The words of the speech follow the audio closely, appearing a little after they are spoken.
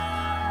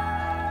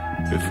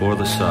Before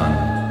the sun,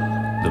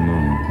 the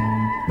moon,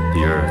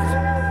 the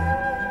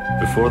earth,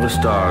 before the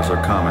stars or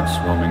comets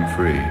roaming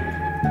free,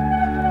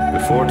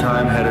 before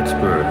time had its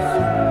birth,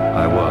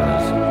 I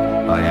was,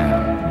 I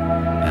am,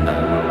 and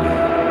I will be.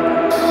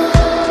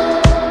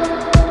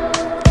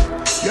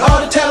 You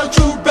ought to tell the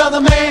truth,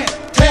 brother man,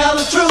 tell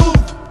the truth.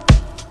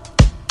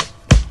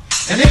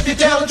 And if you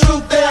tell the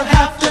truth, they'll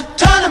have to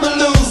turn him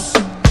loose.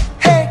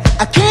 Hey,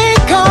 I can't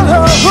call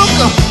her a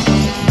hooker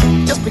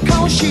just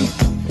because she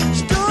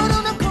stood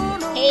on the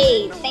corner.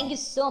 Hey, thank you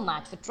so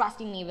much for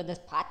trusting me with this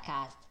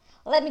podcast.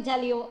 Let me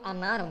tell you, I'm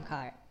not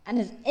Omkar, and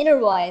his inner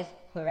voice,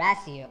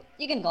 Horacio.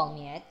 You can call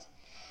me it.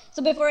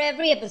 So before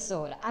every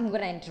episode, I'm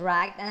gonna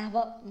interact and have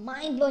a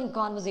mind-blowing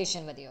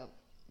conversation with you.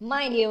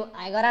 Mind you,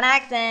 I got an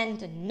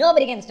accent,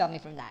 nobody can stop me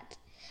from that.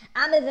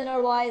 I'm his inner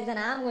voice and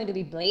I'm going to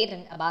be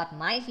blatant about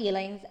my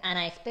feelings and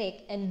I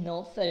speak in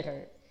no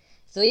filter.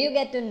 So you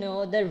get to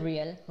know the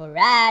real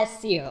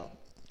Horacio.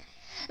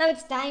 Now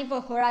it's time for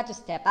Hora to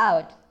step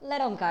out.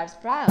 Let Omkar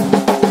sprout.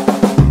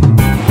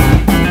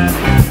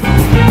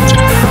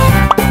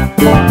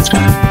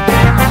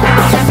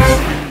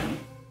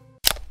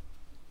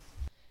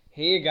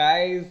 Hey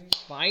guys,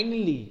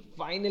 finally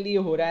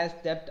Hora has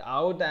stepped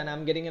out and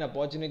I'm getting an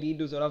opportunity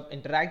to sort of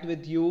interact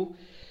with you.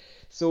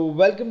 So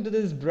welcome to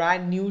this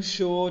brand new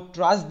show,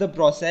 Trust the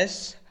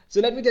Process.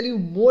 So let me tell you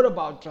more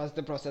about Trust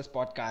the Process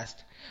podcast.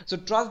 So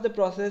Trust the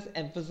Process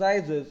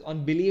emphasizes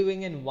on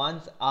believing in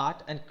one's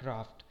art and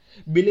craft.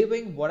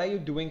 Believing what are you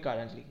doing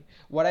currently?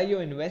 What are you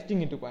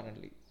investing into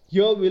currently?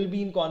 Here we'll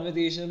be in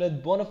conversation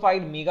with bona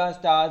fide mega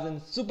stars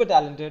and super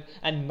talented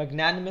and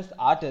magnanimous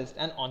artists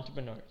and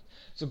entrepreneurs.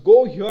 So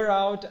go hear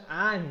out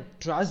and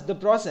trust the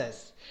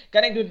process.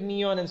 Connect with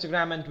me on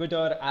Instagram and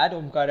Twitter at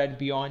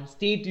Omkar@Beyond.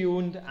 Stay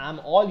tuned. I'm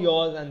all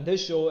yours and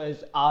this show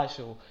is our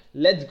show.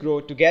 Let's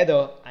grow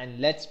together and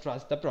let's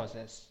trust the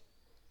process.